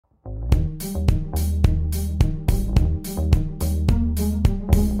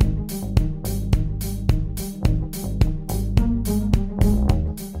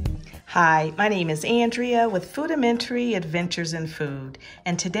Hi, my name is Andrea with Foodamentary Adventures in Food,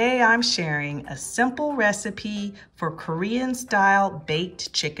 and today I'm sharing a simple recipe for Korean-style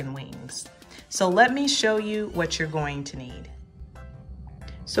baked chicken wings. So let me show you what you're going to need.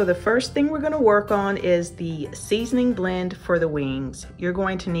 So the first thing we're going to work on is the seasoning blend for the wings. You're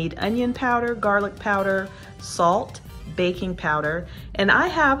going to need onion powder, garlic powder, salt, baking powder, and I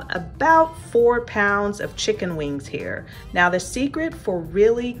have about 4 pounds of chicken wings here. Now the secret for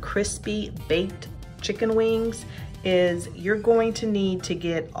really crispy baked chicken wings is you're going to need to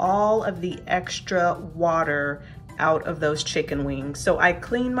get all of the extra water out of those chicken wings. So I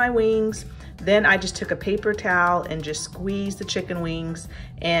cleaned my wings, then I just took a paper towel and just squeezed the chicken wings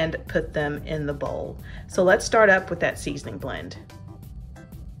and put them in the bowl. So let's start up with that seasoning blend.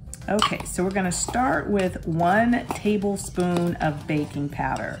 Okay, so we're gonna start with 1 tablespoon of baking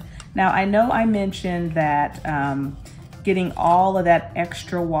powder. Now I know I mentioned that getting all of that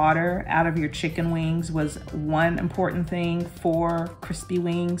extra water out of your chicken wings was one important thing for crispy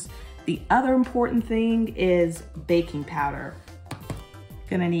wings. The other important thing is baking powder.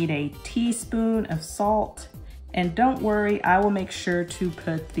 Gonna need a teaspoon of salt, and don't worry, I will make sure to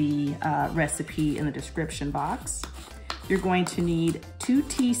put the recipe in the description box. You're going to need 2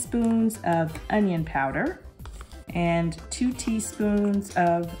 teaspoons of onion powder and 2 teaspoons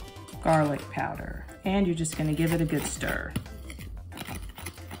of garlic powder. And you're just gonna give it a good stir.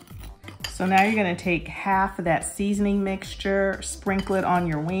 So now you're gonna take half of that seasoning mixture, sprinkle it on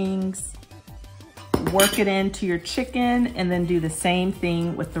your wings, work it into your chicken, and then do the same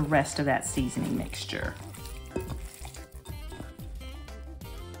thing with the rest of that seasoning mixture.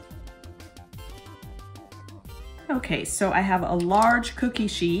 Okay, so I have a large cookie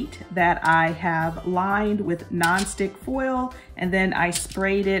sheet that I have lined with nonstick foil, and then I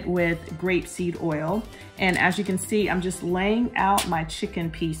sprayed it with grapeseed oil. And as you can see, I'm just laying out my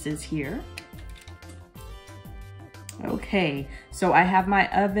chicken pieces here. Okay, so I have my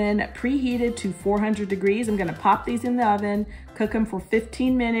oven preheated to 400 degrees. I'm gonna pop these in the oven, cook them for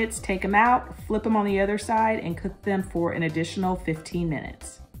 15 minutes, take them out, flip them on the other side, and cook them for an additional 15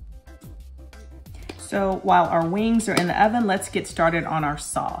 minutes. So while our wings are in the oven, let's get started on our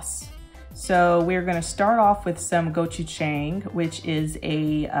sauce. So we're gonna start off with some gochujang, which is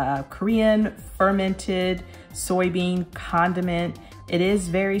a Korean fermented soybean condiment. It is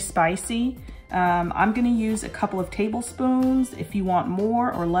very spicy. I'm gonna use a couple of tablespoons. If you want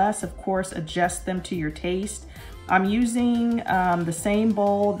more or less, of course, adjust them to your taste. I'm using the same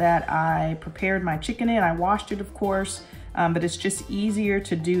bowl that I prepared my chicken in. I washed it, of course. But it's just easier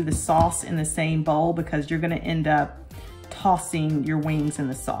to do the sauce in the same bowl because you're gonna end up tossing your wings in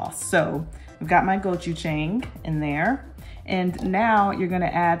the sauce. So I've got my gochujang in there. And now you're gonna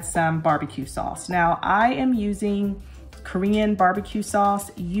add some barbecue sauce. Now I am using Korean barbecue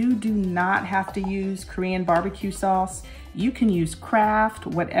sauce. You do not have to use Korean barbecue sauce. You can use Kraft,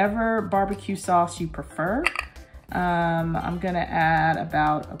 whatever barbecue sauce you prefer. I'm gonna add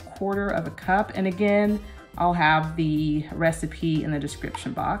about 1/4 cup. And again, I'll have the recipe in the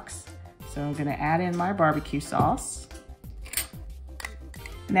description box. So I'm gonna add in my barbecue sauce.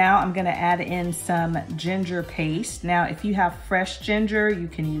 Now I'm gonna add in some ginger paste. Now, if you have fresh ginger, you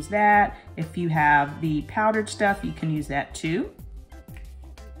can use that. If you have the powdered stuff, you can use that too.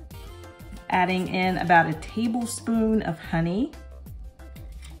 Adding in about 1 tablespoon of honey.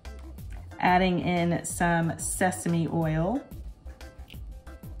 Adding in some sesame oil.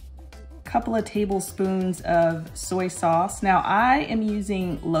 Couple of tablespoons of soy sauce. Now I am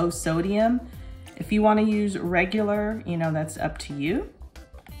using low sodium. If you want to use regular, that's up to you.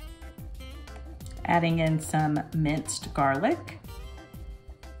 Adding in some minced garlic.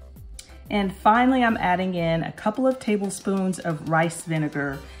 And finally, I'm adding in a couple of tablespoons of rice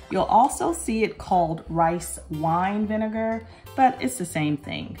vinegar. You'll also see it called rice wine vinegar, but it's the same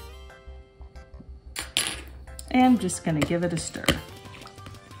thing. And I'm just gonna give it a stir.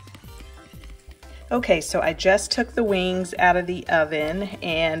 Okay, so I just took the wings out of the oven,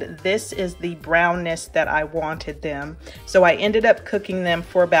 and this is the brownness that I wanted them. So I ended up cooking them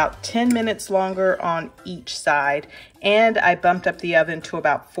for about 10 minutes longer on each side, and I bumped up the oven to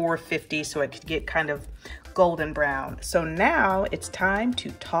about 450 so it could get kind of golden brown. So now it's time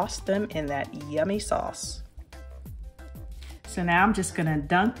to toss them in that yummy sauce. So now I'm just gonna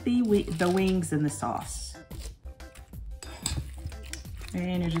dunk the wings in the sauce.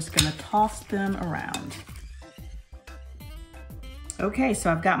 And you're just gonna toss them around. Okay,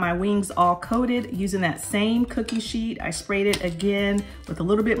 so I've got my wings all coated using that same cookie sheet. I sprayed it again with a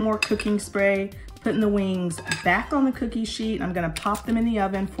little bit more cooking spray, putting the wings back on the cookie sheet. I'm gonna pop them in the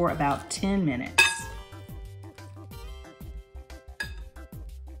oven for about 10 minutes.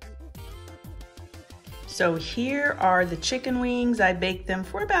 So here are the chicken wings. I baked them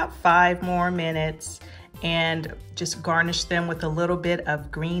for about 5 more minutes and just garnished them with a little bit of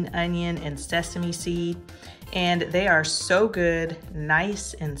green onion and sesame seed. And they are so good,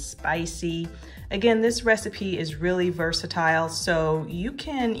 nice and spicy. Again, this recipe is really versatile, so you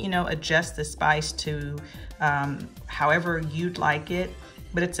can, adjust the spice to however you'd like it.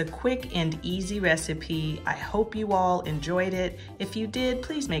 But it's a quick and easy recipe. I hope you all enjoyed it. If you did,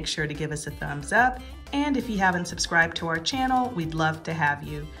 please make sure to give us a thumbs up. And if you haven't subscribed to our channel, we'd love to have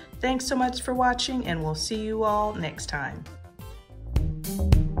you. Thanks so much for watching, and we'll see you all next time.